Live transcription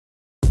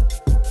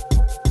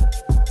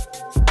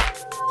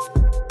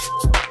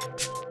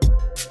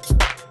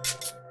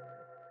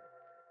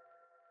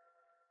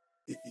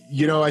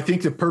I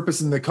think the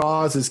purpose and the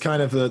cause is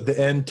kind of the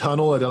end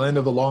tunnel at the end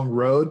of the long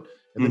road.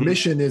 And the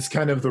mission is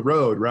kind of the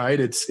road, right?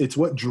 It's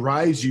what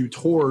drives you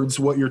towards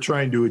what you're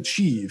trying to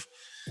achieve.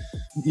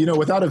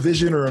 Without a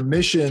vision or a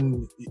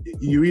mission,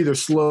 you either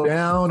slow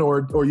down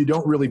or you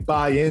don't really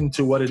buy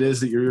into what it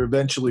is that you're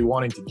eventually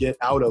wanting to get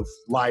out of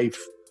life,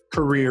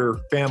 career,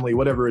 family,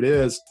 whatever it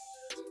is.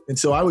 And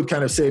so I would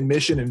kind of say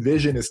mission and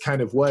vision is kind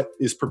of what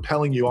is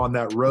propelling you on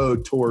that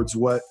road towards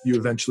what you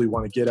eventually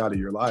want to get out of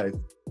your life.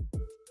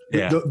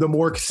 Yeah. The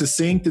more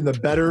succinct and the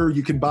better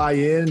you can buy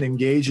in and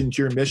engage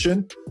into your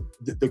mission,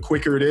 the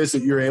quicker it is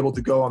that you're able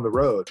to go on the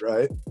road,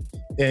 right?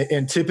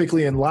 And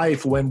typically in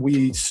life, when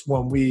we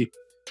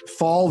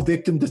fall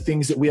victim to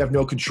things that we have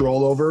no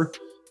control over,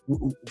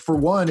 for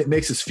one, it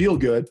makes us feel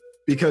good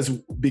because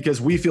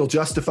we feel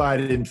justified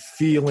in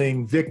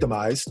feeling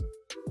victimized.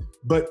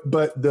 But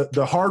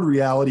the hard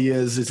reality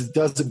is it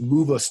doesn't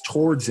move us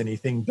towards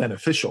anything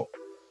beneficial.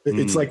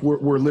 It's like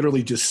we're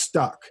literally just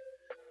stuck.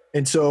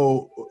 And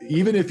so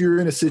even if you're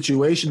in a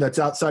situation that's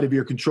outside of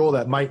your control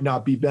that might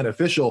not be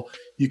beneficial,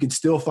 you can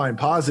still find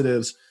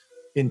positives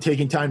in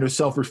taking time to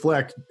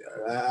self-reflect.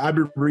 I've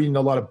been reading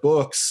a lot of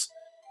books.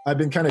 I've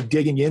been kind of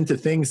digging into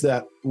things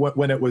that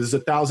when it was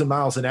 1,000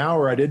 miles an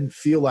hour, I didn't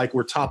feel like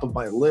were top of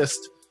my list,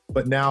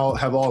 but now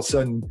have all of a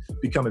sudden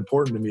become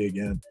important to me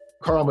again.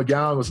 Carl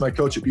McGowan was my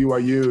coach at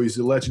BYU. He's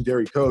a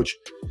legendary coach.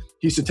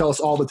 He used to tell us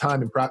all the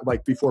time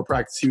before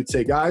practice, he would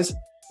say, guys,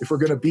 if we're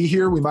going to be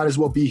here, we might as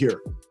well be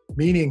here.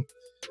 Meaning,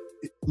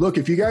 look,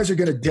 if you guys are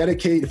going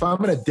to if I'm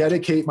going to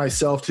dedicate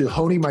myself to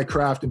honing my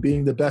craft and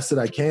being the best that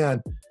I can,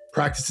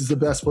 practice is the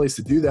best place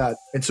to do that.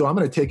 And so I'm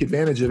going to take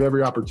advantage of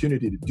every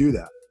opportunity to do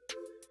that.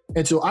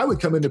 And so I would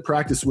come into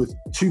practice with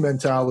two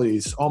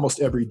mentalities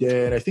almost every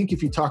day. And I think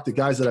if you talk to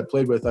guys that I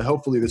played with,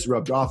 hopefully this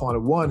rubbed off on it.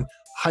 One,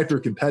 hyper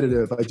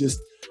competitive. I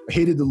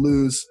hated to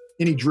lose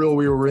any drill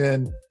we were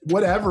in,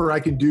 whatever I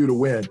can do to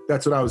win.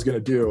 That's what I was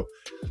going to do.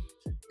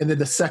 And then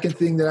the second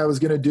thing that I was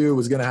going to do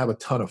was going to have a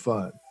ton of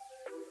fun.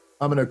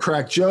 I'm going to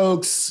crack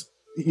jokes.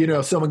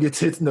 Someone gets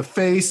hit in the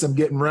face, I'm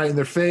getting right in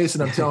their face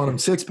and I'm telling them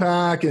six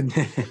pack and,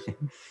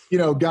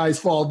 guys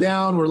fall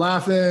down. We're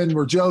laughing,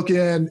 we're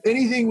joking,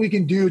 anything we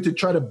can do to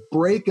try to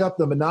break up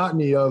the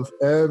monotony of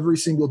every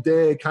single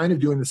day, kind of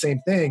doing the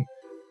same thing,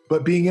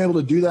 but being able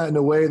to do that in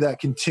a way that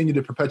continued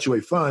to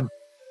perpetuate fun,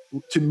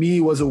 to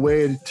me was a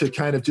way to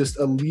kind of just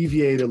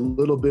alleviate a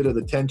little bit of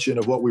the tension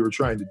of what we were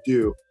trying to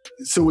do.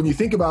 So when you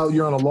think about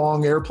you're on a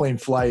long airplane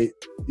flight,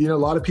 a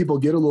lot of people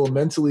get a little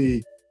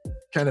mentally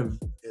kind of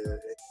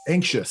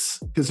anxious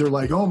because they're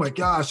like, oh my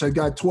gosh, I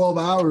got 12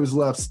 hours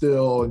left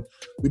still. And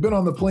we've been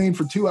on the plane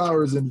for 2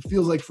 hours and it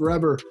feels like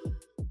forever.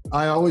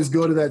 I always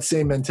go to that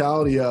same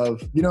mentality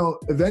of,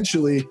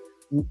 eventually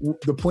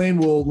the plane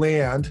will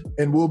land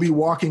and we'll be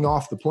walking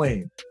off the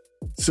plane.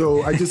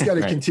 So I just got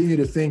to continue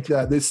to think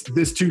that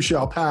this too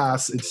shall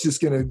pass. It's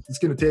going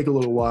to take a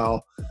little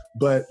while,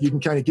 but you can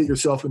kind of get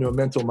yourself into a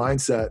mental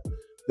mindset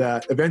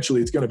that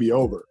eventually it's going to be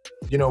over.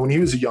 When he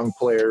was a young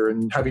player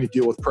and having to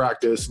deal with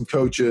practice and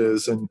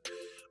coaches, and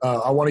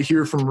I want to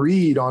hear from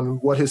Reed on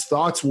what his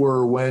thoughts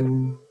were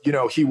when,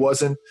 he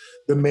wasn't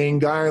the main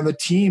guy on the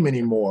team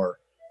anymore,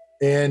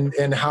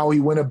 and how he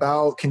went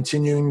about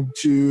continuing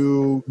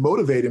to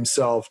motivate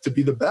himself to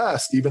be the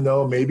best, even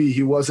though maybe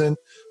he wasn't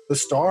the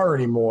star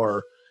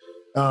anymore.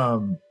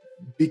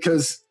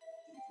 Because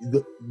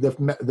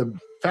the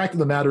fact of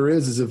the matter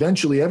is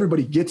eventually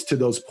everybody gets to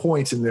those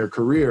points in their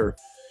career.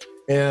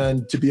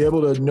 And to be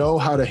able to know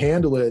how to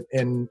handle it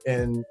and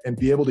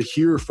be able to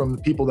hear from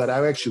the people that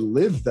I actually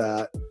lived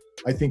that,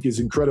 I think is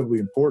incredibly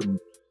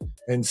important.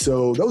 And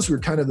so those were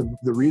kind of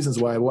the reasons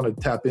why I wanted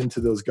to tap into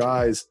those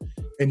guys.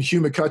 And Hugh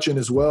McCutcheon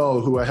as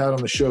well, who I had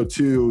on the show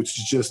too,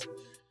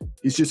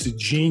 he's just a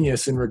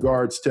genius in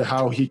regards to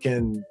how he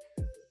can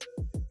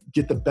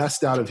get the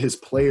best out of his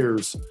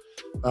players.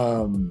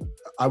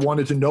 I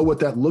wanted to know what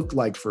that looked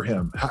like for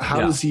him.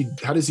 How does he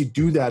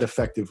do that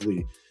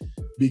effectively?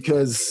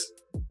 Because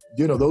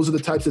those are the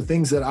types of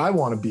things that I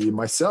want to be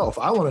myself.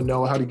 I want to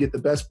know how to get the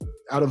best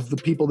out of the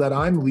people that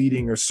I'm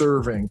leading or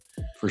serving.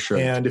 For sure.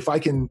 And if I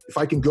can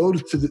go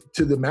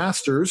to the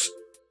masters,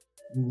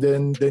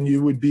 then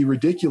you would be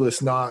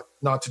ridiculous not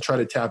to try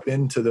to tap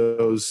into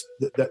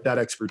that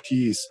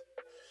expertise.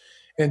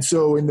 And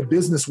so in the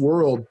business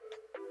world,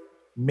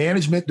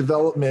 management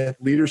development,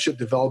 leadership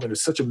development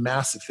is such a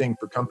massive thing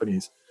for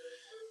companies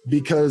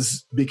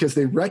because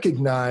they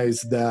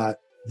recognize that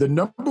the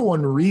number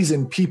one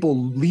reason people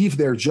leave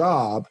their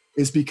job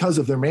is because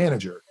of their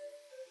manager.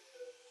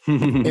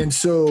 And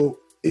so,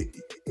 if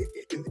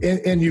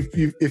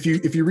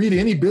you read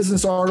any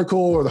business article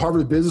or the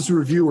Harvard Business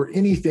Review or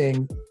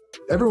anything,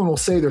 everyone will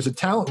say there's a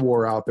talent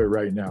war out there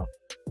right now,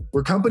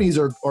 where companies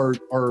are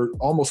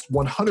almost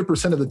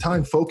 100% of the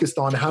time focused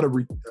on how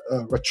to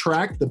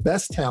attract the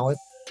best talent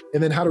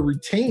and then how to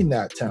retain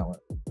that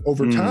talent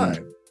over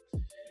time.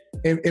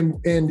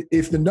 And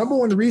if the number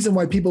one reason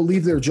why people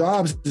leave their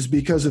jobs is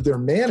because of their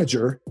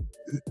manager,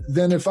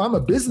 then if I'm a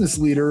business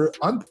leader,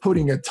 I'm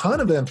putting a ton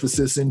of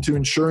emphasis into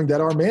ensuring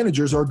that our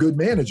managers are good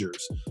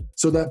managers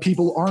so that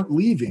people aren't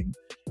leaving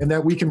and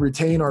that we can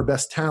retain our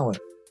best talent.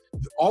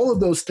 All of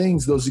those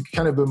things, those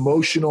kind of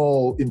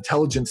emotional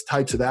intelligence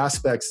types of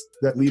aspects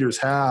that leaders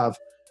have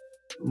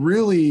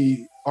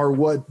really are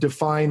what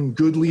define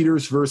good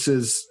leaders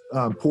versus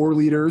poor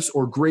leaders,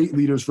 or great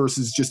leaders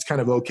versus just kind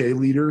of okay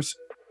leaders.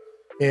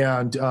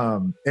 And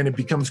it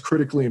becomes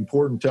critically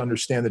important to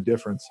understand the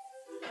difference.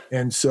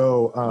 And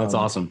so that's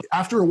awesome.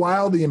 After a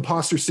while, the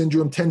imposter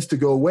syndrome tends to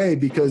go away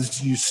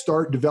because you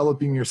start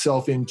developing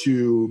yourself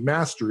into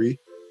mastery.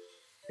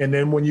 And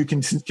then when you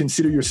can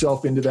consider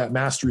yourself into that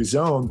mastery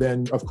zone,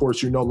 then of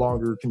course you no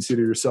longer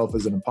consider yourself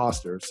as an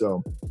imposter.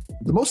 So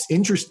the most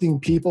interesting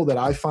people that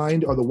I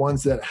find are the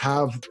ones that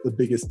have the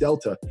biggest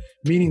delta,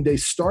 meaning they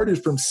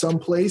started from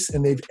someplace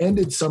and they've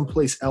ended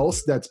someplace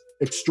else that's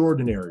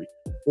extraordinary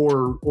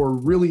or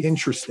really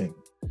interesting.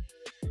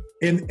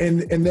 And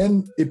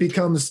then it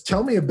becomes,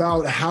 tell me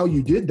about how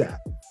you did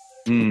that.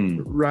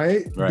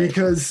 Right?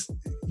 Because,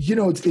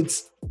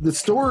 it's the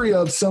story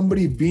of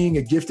somebody being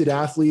a gifted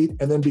athlete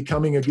and then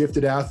becoming a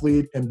gifted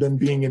athlete and then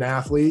being an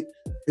athlete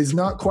is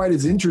not quite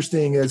as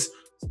interesting as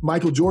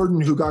Michael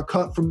Jordan, who got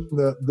cut from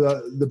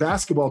the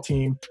basketball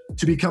team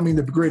to becoming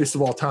the greatest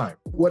of all time.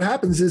 What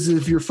happens is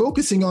if you're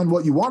focusing on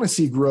what you want to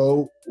see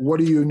grow, what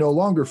are you no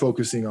longer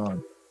focusing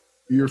on?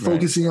 You're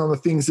focusing on the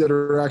things that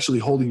are actually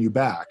holding you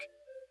back,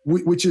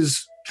 which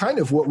is kind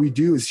of what we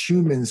do as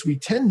humans. We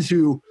tend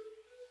to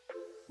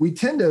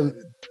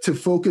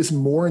focus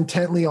more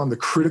intently on the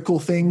critical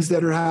things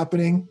that are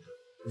happening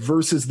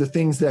versus the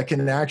things that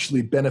can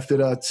actually benefit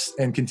us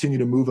and continue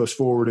to move us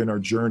forward in our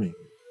journey.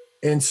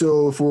 And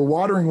so if we're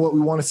watering what we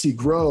want to see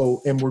grow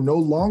and we're no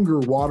longer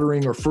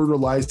watering or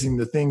fertilizing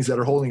the things that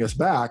are holding us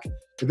back,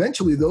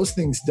 eventually those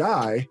things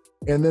die.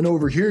 And then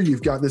over here,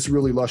 you've got this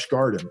really lush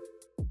garden,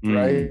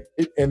 right?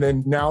 And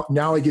then now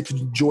I get to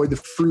enjoy the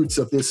fruits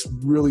of this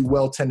really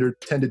well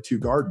tended to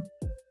garden.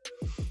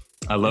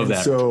 I love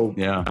that. So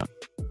yeah.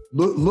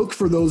 Look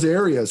for those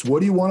areas. What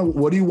do you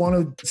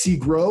want to see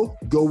grow?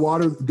 Go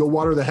water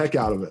the heck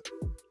out of it.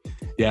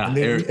 Yeah.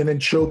 And then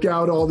choke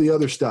out all the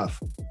other stuff.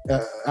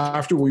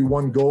 After we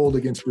won gold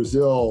against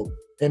Brazil,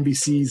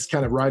 NBC's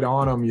kind of right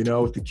on him,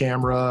 with the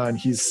camera, and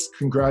he's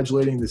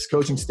congratulating this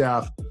coaching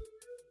staff.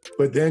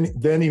 But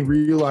then he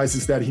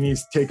realizes that he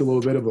needs to take a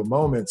little bit of a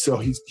moment. So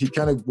he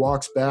kind of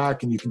walks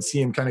back, and you can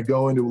see him kind of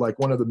go into like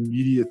one of the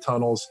media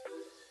tunnels,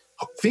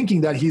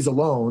 thinking that he's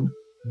alone.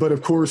 But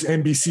of course,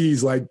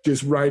 NBC's like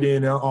just right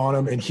in on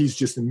him, and he's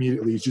just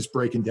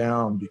breaking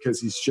down because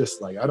he's just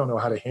like, I don't know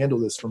how to handle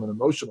this from an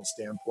emotional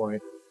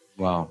standpoint.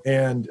 Wow.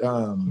 And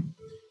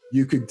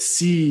you could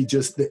see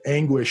just the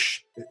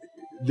anguish.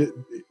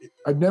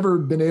 I've never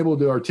been able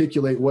to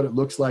articulate what it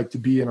looks like to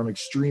be in an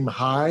extreme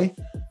high,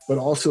 but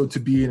also to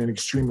be in an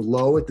extreme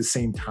low at the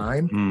same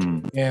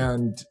time.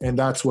 And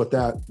that's what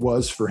that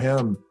was for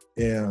him.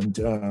 And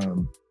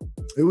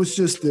it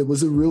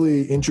was a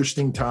really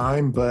interesting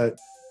time, but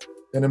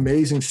an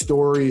amazing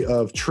story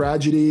of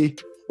tragedy,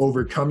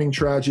 overcoming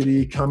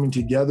tragedy, coming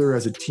together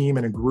as a team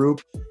and a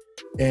group,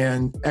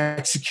 and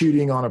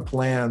executing on a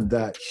plan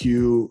that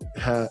Hugh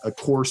had, a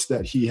course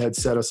that he had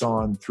set us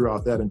on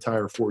throughout that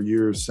entire 4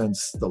 years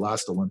since the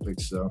last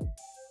Olympics. So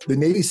the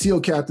Navy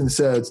SEAL captain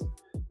says,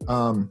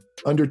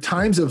 under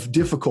times of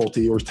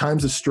difficulty or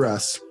times of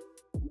stress,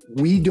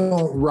 we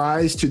don't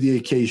rise to the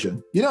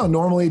occasion.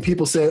 Normally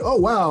people say, oh,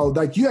 wow,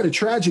 like you had a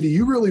tragedy.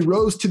 You really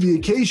rose to the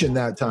occasion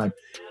that time.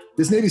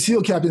 This Navy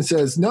SEAL captain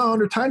says, no,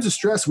 under times of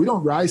stress, we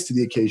don't rise to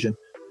the occasion.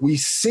 We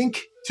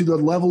sink to the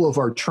level of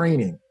our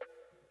training.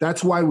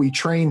 That's why we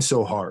train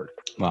so hard.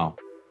 Wow.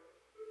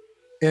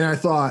 And I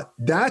thought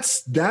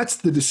that's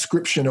the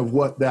description of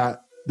what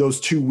those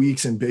 2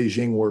 weeks in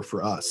Beijing were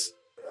for us.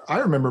 I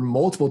remember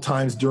multiple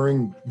times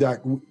during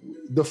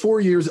the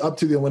 4 years up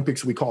to the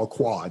Olympics we call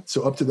quad.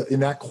 So in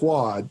that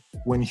quad,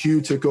 when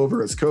Hugh took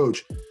over as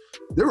coach,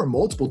 there were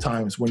multiple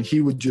times when he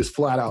would just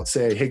flat out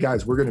say, hey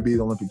guys, we're going to be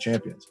the Olympic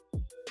champions.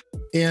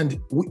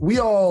 And we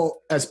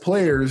all, as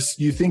players,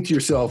 you think to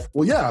yourself,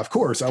 well, yeah, of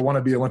course, I want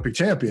to be Olympic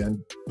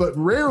champion. But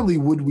rarely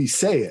would we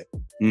say it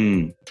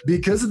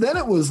because then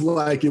it was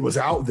like it was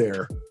out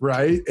there,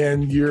 right?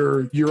 And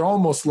you're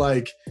almost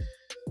like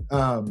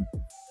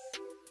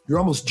you're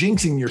almost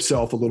jinxing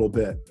yourself a little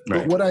bit.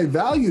 Right. But what I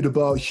valued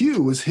about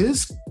Hugh was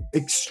his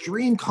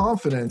extreme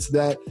confidence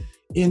that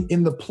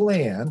in the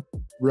plan,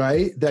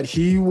 right, that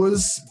he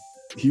was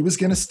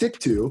going to stick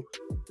to,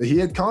 that he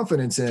had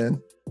confidence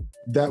in,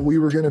 that we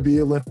were going to be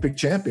Olympic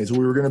champions. We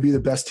were going to be the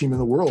best team in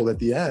the world at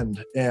the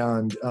end.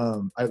 And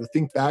I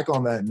think back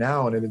on that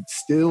now, and it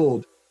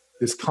instilled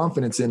this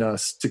confidence in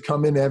us to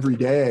come in every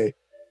day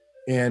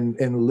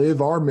and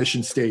live our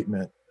mission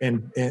statement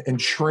and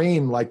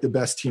train like the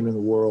best team in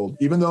the world,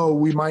 even though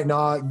we might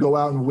not go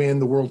out and win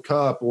the World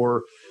Cup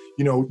or,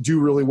 do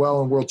really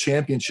well in world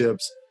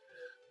championships.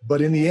 But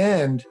in the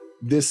end,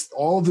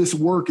 all of this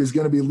work is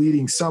going to be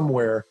leading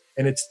somewhere,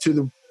 and it's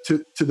to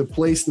the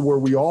place where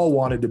we all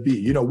wanted to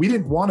be. We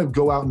didn't want to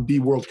go out and be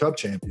World Cup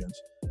champions.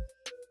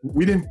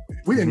 we didn't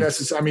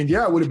necessarily, I mean,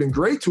 yeah, it would have been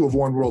great to have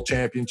won world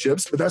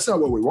championships, but that's not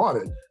what we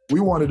wanted. We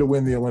wanted to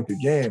win the Olympic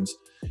Games.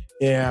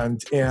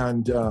 And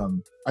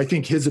I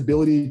think his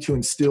ability to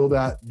instill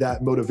that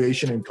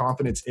motivation and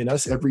confidence in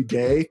us every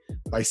day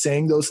by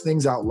saying those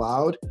things out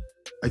loud,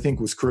 I think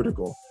was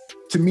critical.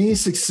 To me,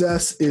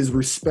 success is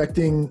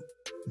respecting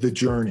the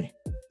journey.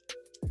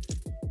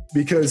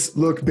 Because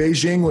look,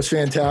 Beijing was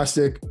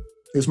fantastic.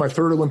 It was my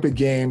third Olympic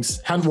Games.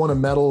 Hadn't won a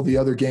medal the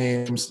other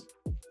games.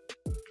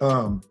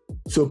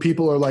 So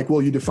people are like,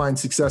 well, you define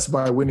success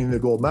by winning the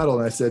gold medal.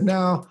 And I said,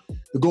 no,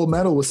 the gold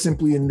medal was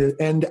simply in the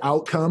end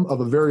outcome of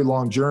a very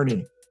long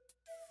journey.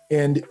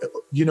 And,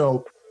 you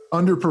know,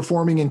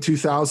 underperforming in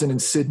 2000 in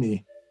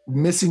Sydney,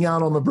 missing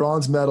out on the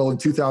bronze medal in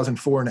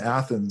 2004 in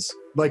Athens,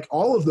 like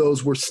all of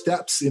those were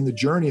steps in the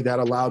journey that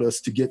allowed us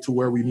to get to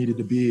where we needed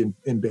to be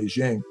in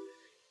Beijing.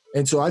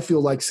 And so I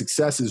feel like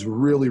success is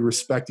really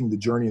respecting the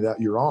journey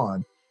that you're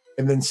on.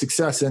 And then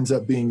success ends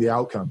up being the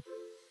outcome.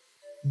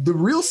 The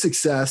real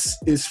success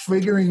is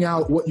figuring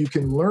out what you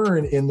can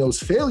learn in those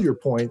failure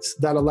points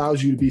that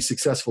allows you to be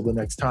successful the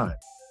next time.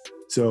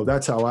 So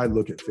that's how I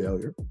look at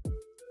failure.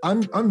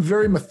 I'm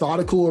very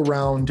methodical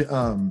around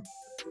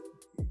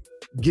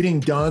getting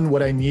done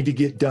what I need to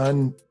get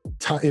done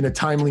in a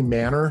timely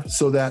manner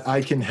so that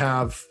I can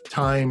have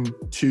time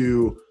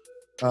to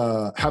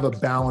have a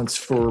balance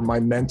for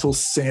my mental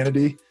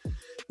sanity.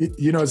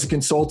 You know, as a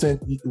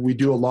consultant, we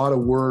do a lot of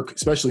work,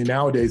 especially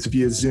nowadays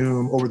via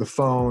Zoom, over the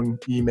phone,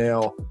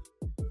 email.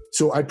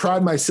 So I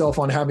pride myself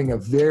on having a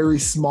very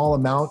small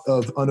amount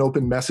of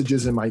unopened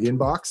messages in my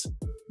inbox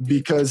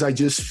because I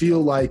just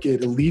feel like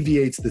it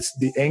alleviates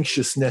the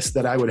anxiousness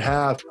that I would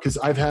have, because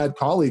I've had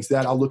colleagues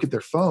that I'll look at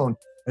their phone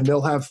and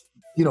they'll have,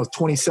 you know,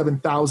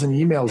 27,000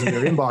 emails in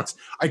their inbox.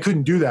 I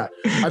couldn't do that.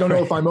 I don't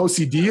know if I'm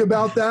OCD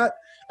about that.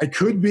 I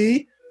could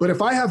be, but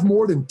if I have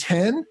more than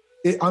 10,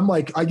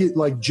 I get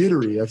like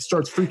jittery. It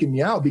starts freaking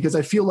me out because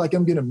I feel like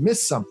I'm going to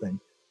miss something.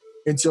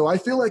 And so I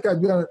feel like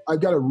I've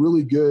got a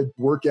really good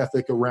work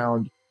ethic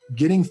around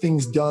getting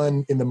things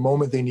done in the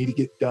moment they need to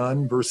get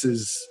done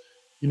versus,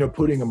 you know,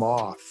 putting them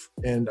off.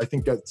 And I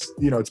think that's,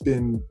 you know, it's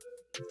been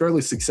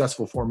fairly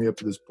successful for me up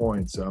to this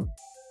point. So,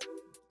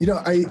 you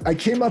know, I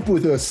came up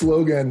with a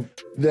slogan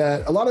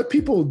that a lot of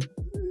people,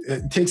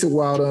 it takes a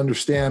while to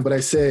understand, but I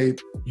say,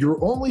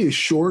 you're only as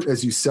short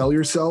as you sell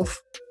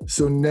yourself.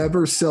 So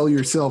never sell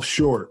yourself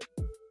short.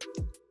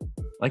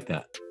 Like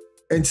that.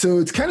 And so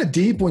it's kind of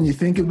deep when you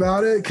think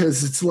about it,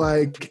 because it's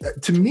like,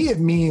 to me, it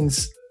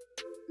means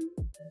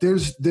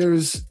there's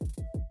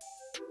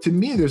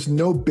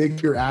no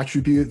bigger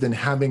attribute than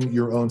having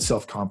your own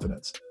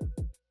self-confidence.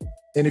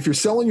 And if you're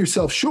selling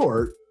yourself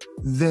short,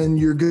 then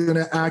you're going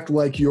to act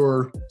like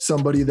you're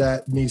somebody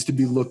that needs to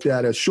be looked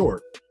at as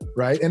short,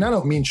 right? And I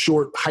don't mean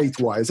short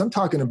height-wise. I'm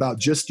talking about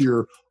just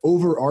your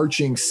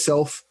overarching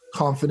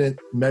self-confident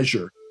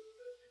measure.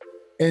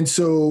 And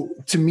so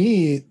to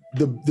me,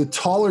 the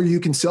taller you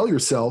can sell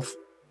yourself,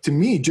 to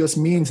me, just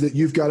means that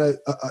you've got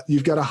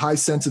a high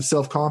sense of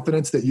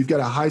self-confidence, that you've got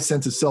a high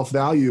sense of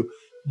self-value.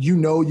 You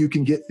know you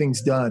can get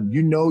things done.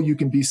 You know you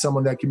can be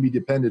someone that can be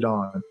depended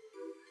on.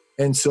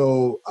 And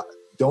so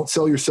don't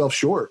sell yourself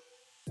short.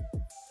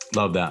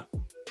 Love that.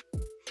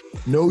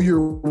 Know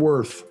your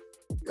worth.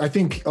 I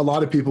think a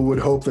lot of people would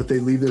hope that they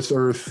leave this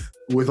earth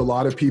with a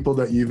lot of people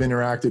that you've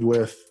interacted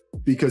with,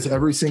 because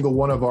every single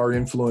one of our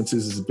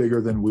influences is bigger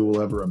than we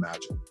will ever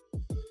imagine.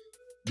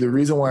 The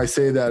reason why I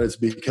say that is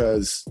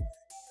because,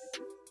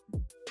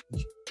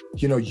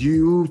 you know,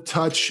 you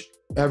touch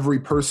every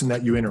person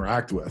that you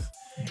interact with,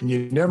 and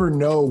you never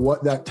know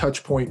what that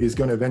touch point is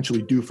going to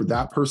eventually do for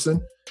that person,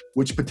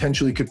 which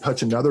potentially could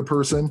touch another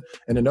person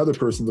and another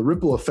person. The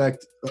ripple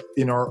effect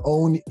in our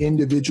own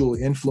individual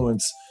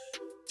influence,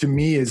 to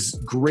me, is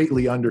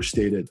greatly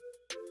understated.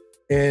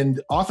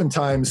 And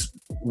oftentimes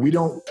we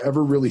don't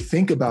ever really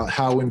think about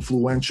how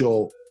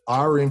influential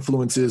our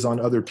influence is on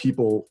other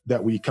people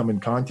that we come in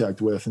contact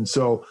with. And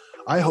so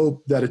I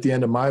hope that at the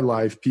end of my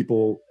life,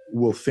 people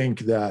will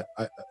think that,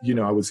 I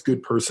was a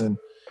good person.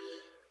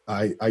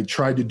 I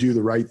tried to do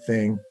the right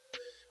thing.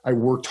 I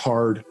worked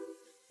hard,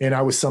 and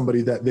I was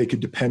somebody that they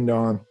could depend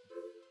on,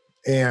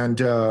 and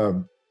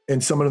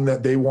someone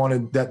that they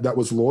wanted, that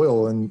was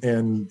loyal,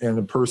 and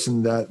a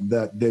person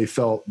that they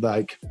felt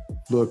like,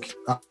 look,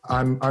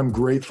 I'm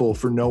grateful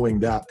for knowing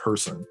that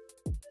person.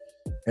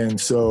 And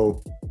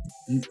so,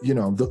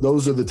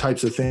 those are the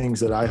types of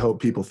things that I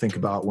hope people think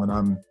about when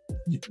I'm,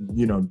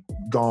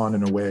 gone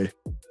and away.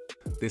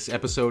 This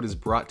episode is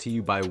brought to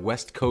you by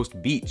West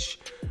Coast Beach,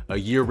 a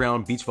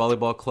year-round beach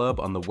volleyball club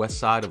on the west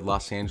side of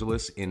Los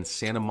Angeles in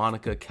Santa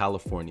Monica,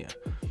 California.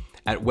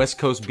 At West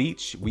Coast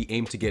Beach, we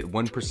aim to get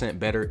 1%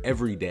 better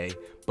every day,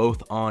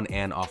 both on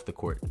and off the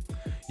court.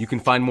 You can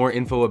find more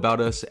info about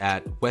us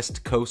at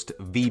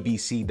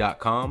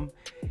westcoastvbc.com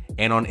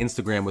and on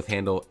Instagram with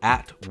handle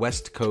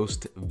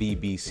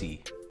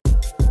 @westcoastvbc.